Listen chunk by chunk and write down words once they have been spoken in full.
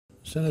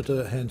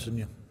Senator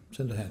Hanson,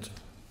 Senator Hanson.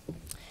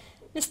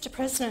 Mr.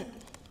 President,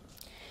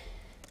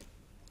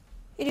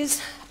 it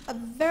is a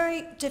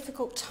very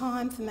difficult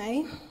time for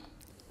me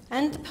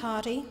and the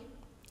party,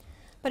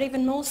 but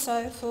even more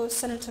so for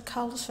Senator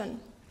Culleton.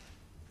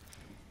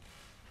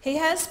 He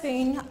has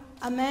been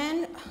a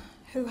man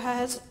who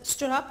has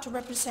stood up to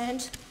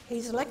represent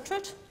his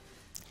electorate,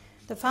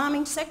 the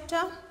farming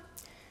sector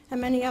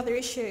and many other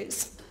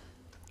issues.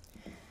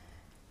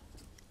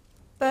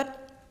 But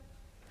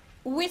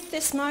with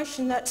this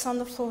motion that's on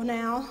the floor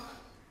now,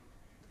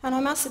 and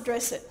I must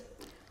address it,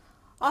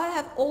 I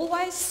have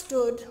always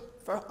stood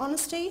for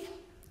honesty,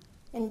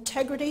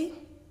 integrity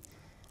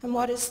and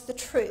what is the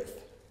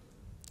truth.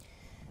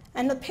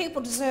 And the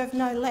people deserve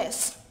no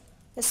less,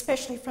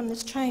 especially from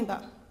this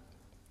chamber.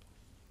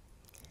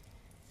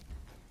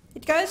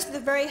 It goes to the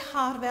very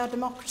heart of our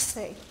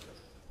democracy.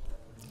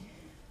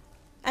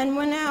 And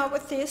we're now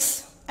with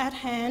this at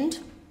hand.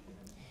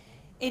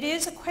 It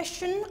is a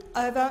question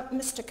over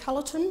Mr.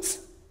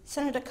 Culleton's,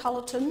 Senator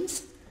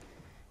Culleton's,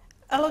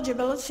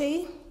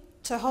 eligibility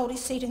to hold his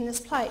seat in this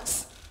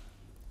place.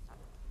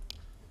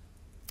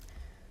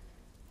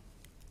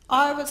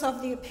 I was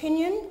of the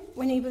opinion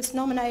when he was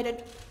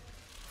nominated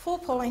for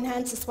Pauline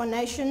Hanson's One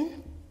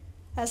Nation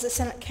as a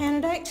Senate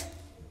candidate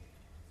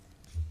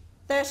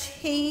that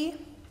he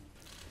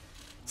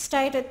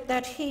stated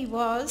that he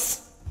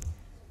was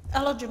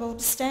eligible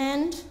to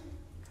stand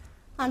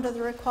under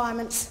the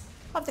requirements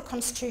of the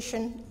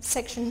Constitution,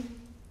 Section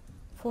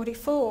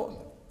 44.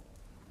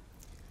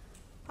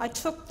 I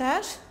took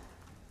that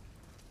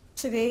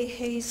to be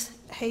his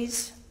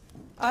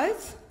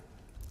oath,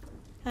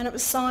 and it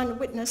was signed and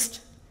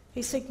witnessed,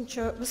 his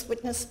signature was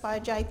witnessed by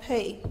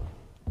JP.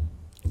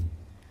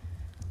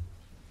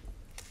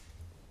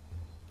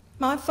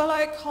 My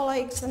fellow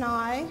colleagues and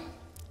I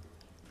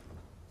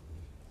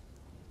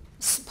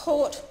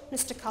support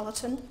Mr.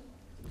 Culleton,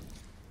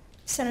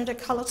 Senator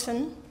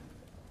Culleton,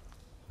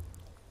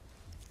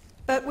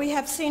 but we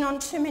have seen on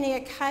too many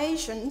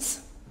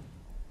occasions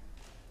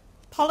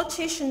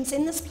politicians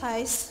in this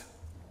place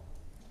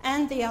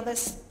and the other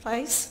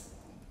place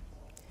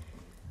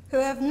who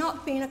have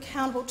not been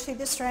accountable to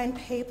the Australian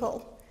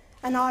people,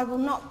 and I will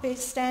not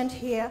stand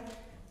here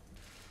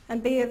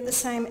and be of the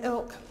same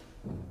ilk.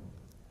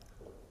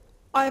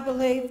 I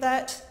believe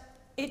that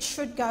it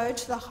should go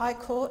to the High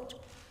Court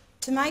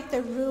to make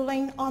the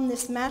ruling on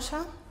this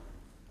matter,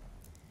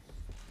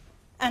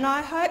 and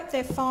I hope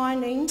their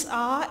findings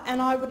are,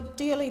 and I would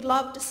dearly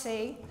love to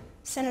see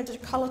Senator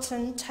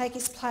Culleton take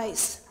his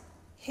place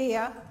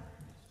here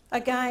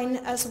again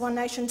as a One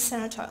Nation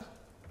Senator.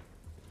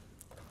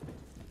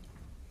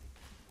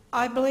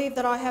 I believe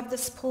that I have the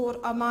support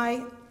of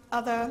my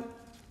other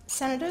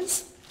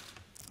senators,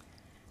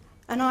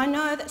 and I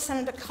know that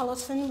Senator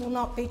Culleton will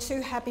not be too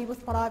happy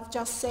with what I've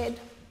just said.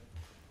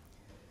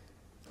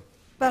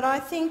 But I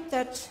think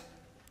that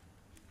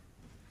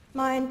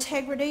my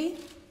integrity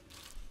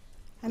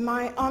and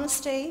my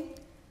honesty,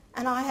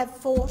 and I have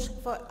fought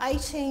for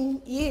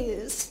 18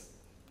 years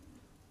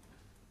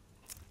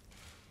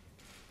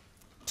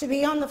to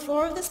be on the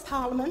floor of this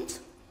Parliament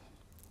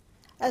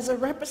as a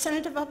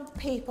representative of the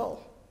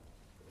people,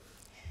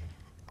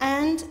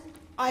 and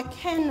I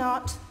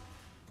cannot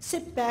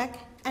sit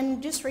back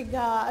and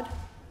disregard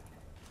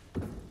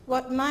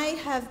what may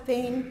have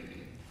been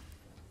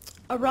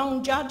a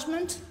wrong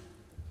judgment,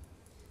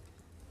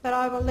 but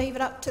I will leave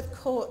it up to the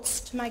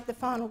courts to make the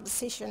final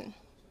decision.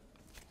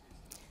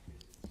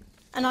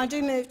 And I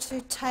do move to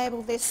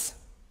table this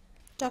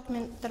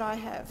document that I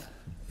have.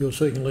 You're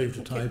seeking leave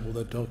to table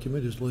that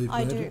document. Is leave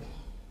granted?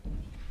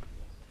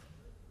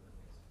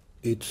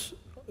 I do. Do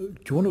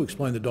you want to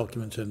explain the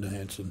document, Senator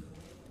Hanson?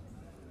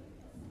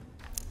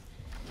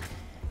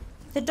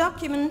 The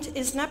document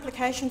is an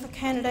application for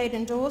candidate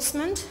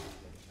endorsement,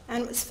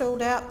 and it was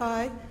filled out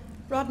by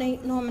Rod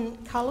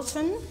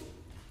Culleton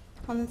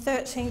on the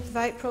 13th of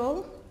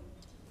April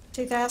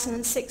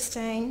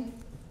 2016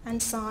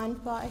 and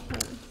signed by him.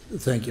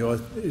 Thank you.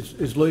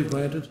 Is leave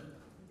granted?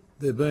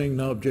 There being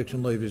no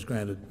objection, leave is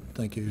granted.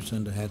 Thank you,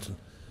 Senator Hanson.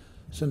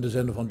 Senator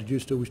Xenophon, did you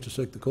still wish to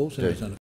seek the call? Senator Xenophon.